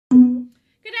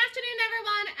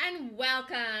and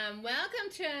welcome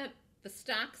to the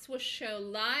Stock Swoosh Show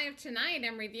live tonight.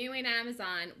 I'm reviewing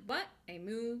Amazon. What a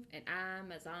move in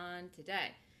Amazon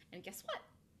today. And guess what?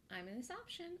 I'm in this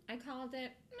option. I called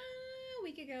it a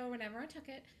week ago whenever I took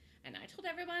it. And I told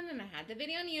everyone, and I had the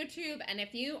video on YouTube. And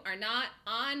if you are not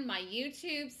on my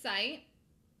YouTube site,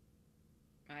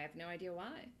 I have no idea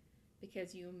why.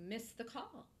 Because you missed the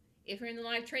call. If you're in the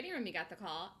live trading room, you got the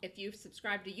call. If you've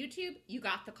subscribed to YouTube, you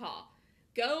got the call.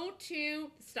 Go to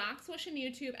Stock Swoosh on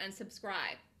YouTube and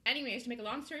subscribe. Anyways, to make a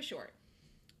long story short,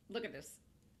 look at this.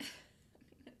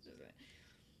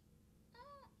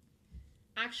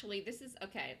 Actually, this is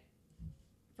okay.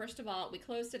 First of all, we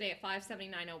closed today at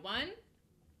 579.01.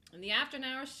 In the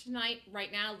afternoon hours tonight, right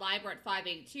now, live we're at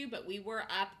 582, but we were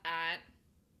up at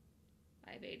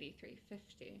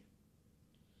 583.50.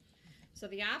 So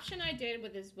the option I did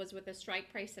with this was with a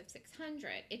strike price of 600.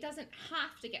 It doesn't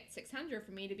have to get 600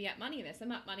 for me to be at money in this.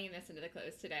 I'm up money in this into the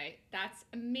close today. That's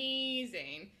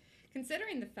amazing,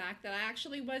 considering the fact that I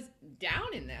actually was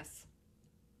down in this.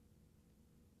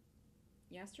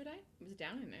 Yesterday, I was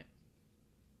down in it.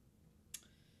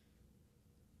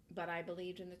 But I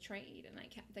believed in the trade, and I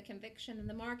kept the conviction, and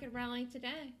the market rallied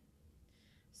today.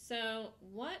 So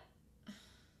what? Let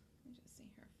me just see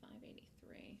here,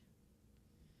 583.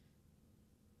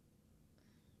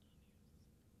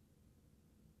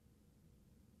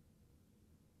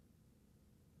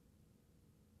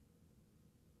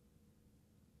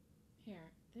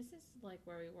 Here, this is like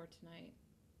where we were tonight.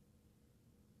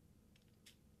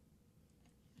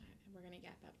 We're going to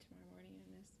gap up tomorrow morning in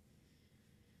this.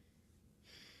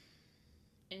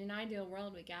 In an ideal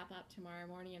world, we gap up tomorrow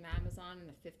morning in Amazon in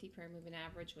the 50 prayer moving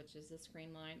average, which is this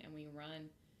green line, and we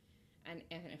run. And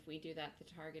if we do that, the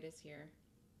target is here.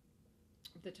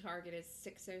 The target is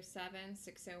 607,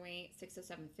 608,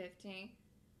 607.50.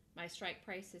 My strike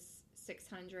price is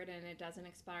 600, and it doesn't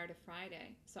expire to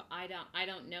Friday. So I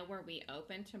don't know where we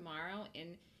open tomorrow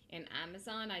in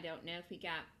Amazon. I don't know if we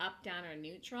gap up, down, or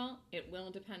neutral. It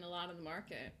will depend a lot on the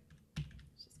market.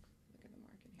 Let's just look at the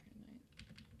market here tonight.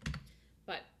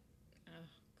 But oh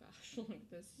gosh, look,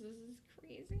 this is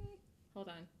crazy. Hold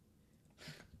on.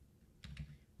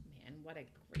 Man, what a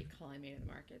great call I made in the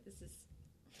market. This is.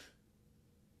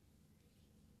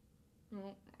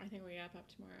 Well, I think we gap up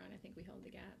tomorrow, and I think we hold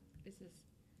the gap. This is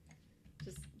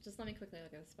just let me quickly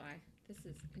look at the SPY. This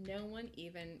is, no one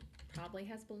even probably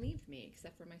has believed me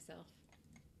except for myself.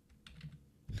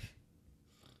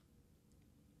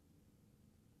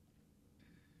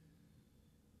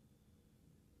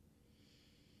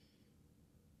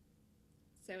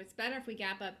 So it's better if we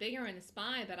gap up bigger in the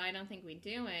SPY, but I don't think we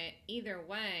do it. Either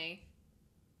way,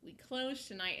 we closed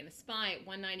tonight in the SPY at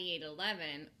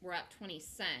 198.11. We're up 20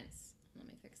 cents. Let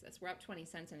me fix this. We're up 20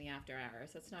 cents in the after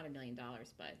hours. That's not $1 million,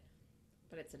 but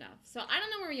it's enough. So I don't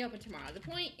know where we open tomorrow. The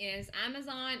point is,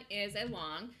 Amazon is a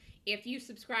long. If you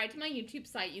subscribe to my YouTube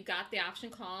site, you got the option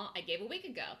call I gave a week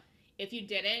ago. If you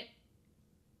did it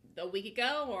a week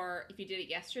ago, or if you did it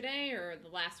yesterday or the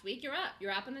last week, you're up.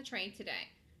 You're up in the trade today.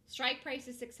 Strike price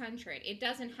is 600. It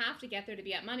doesn't have to get there to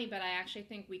be at money, but I actually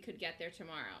think we could get there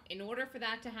tomorrow. In order for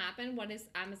that to happen, what does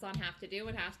Amazon have to do?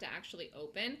 It has to actually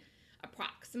open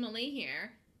approximately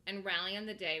here and rally on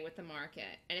the day with the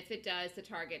market. And if it does, the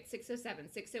target 607,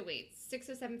 608,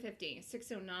 607.50,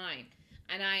 609.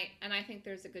 And I think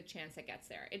there's a good chance it gets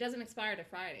there. It doesn't expire to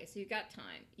Friday, so you've got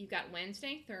time. You've got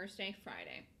Wednesday, Thursday,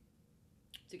 Friday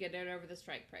to get it over the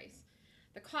strike price.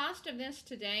 The cost of this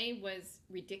today was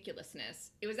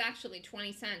ridiculousness. It was actually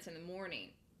 20 cents in the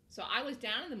morning. So I was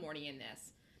down in the morning in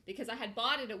this because I had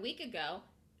bought it a week ago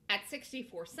at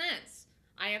 64 cents.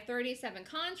 I have 37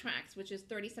 contracts, which is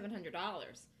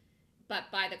 $3,700.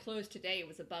 But by the close today, it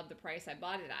was above the price I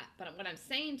bought it at. But what I'm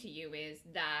saying to you is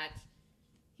that,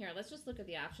 here, let's just look at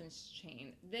the options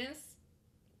chain. This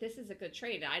is a good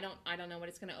trade. I don't know what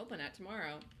it's going to open at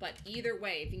tomorrow. But either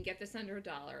way, if you can get this under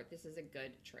 $1, this is a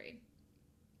good trade.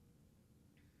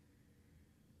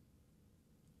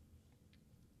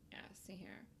 Yeah, see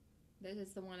here. This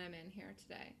is the one I'm in here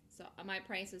today. So my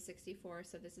price is 64,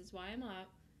 so this is why I'm up.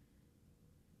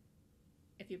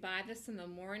 If you buy this in the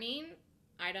morning,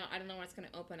 I don't know what it's going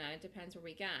to open at. It depends where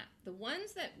we got. The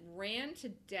ones that ran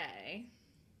today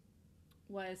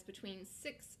was between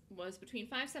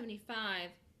 575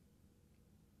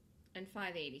 and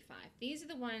 585. These are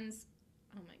the ones.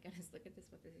 Oh my goodness, look at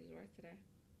this, what this is worth today.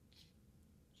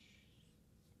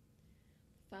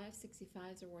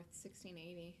 565s are worth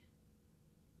 1680.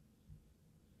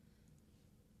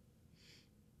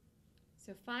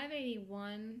 So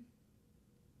 581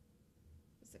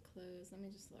 is the close. Let me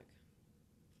just look.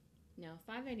 No,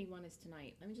 581 is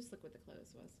tonight. Let me just look what the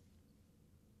close was.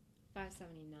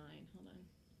 579. Hold on.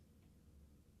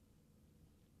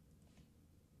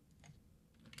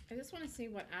 I just want to see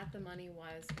what at the money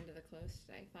was into the close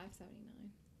today.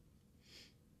 579.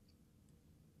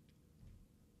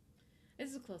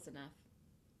 This is close enough.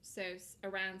 So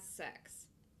around 6.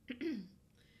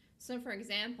 So for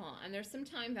example, and there's some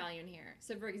time value in here.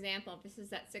 So for example, if this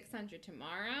is at 600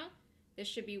 tomorrow, this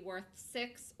should be worth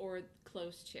 6 or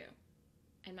close to.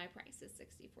 And my price is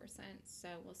 64 cents. So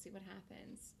we'll see what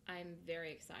happens. I'm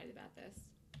very excited about this.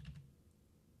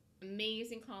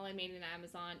 Amazing call I made in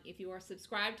Amazon. If you are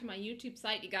subscribed to my YouTube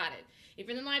site, you got it. If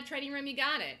you're in the live trading room, you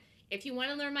got it. If you want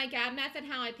to learn my gap method,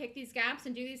 how I pick these gaps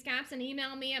and do these gaps, and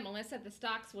email me at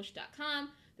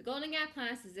melissa@thestockswoosh.com. The Golden Gap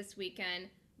class is this weekend,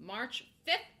 March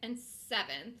 5th and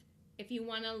 7th, if you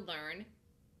want to learn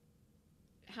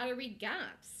how to read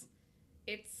gaps.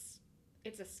 It's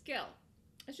a skill.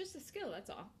 It's just a skill, that's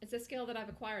all. It's a skill that I've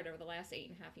acquired over the last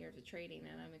 8.5 years of trading,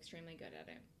 and I'm extremely good at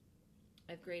it.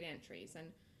 I have great entries,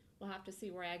 and we'll have to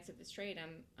see where I exit this trade.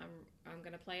 I'm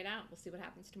going to play it out. We'll see what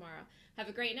happens tomorrow. Have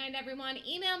a great night, everyone.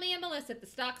 Email me at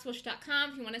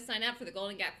melissa@thestockswoosh.com if you want to sign up for the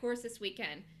Golden Gap course this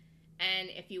weekend. And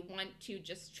if you want to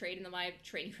just trade in the live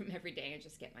trading room every day and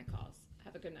just get my calls.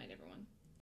 Have a good night, everyone.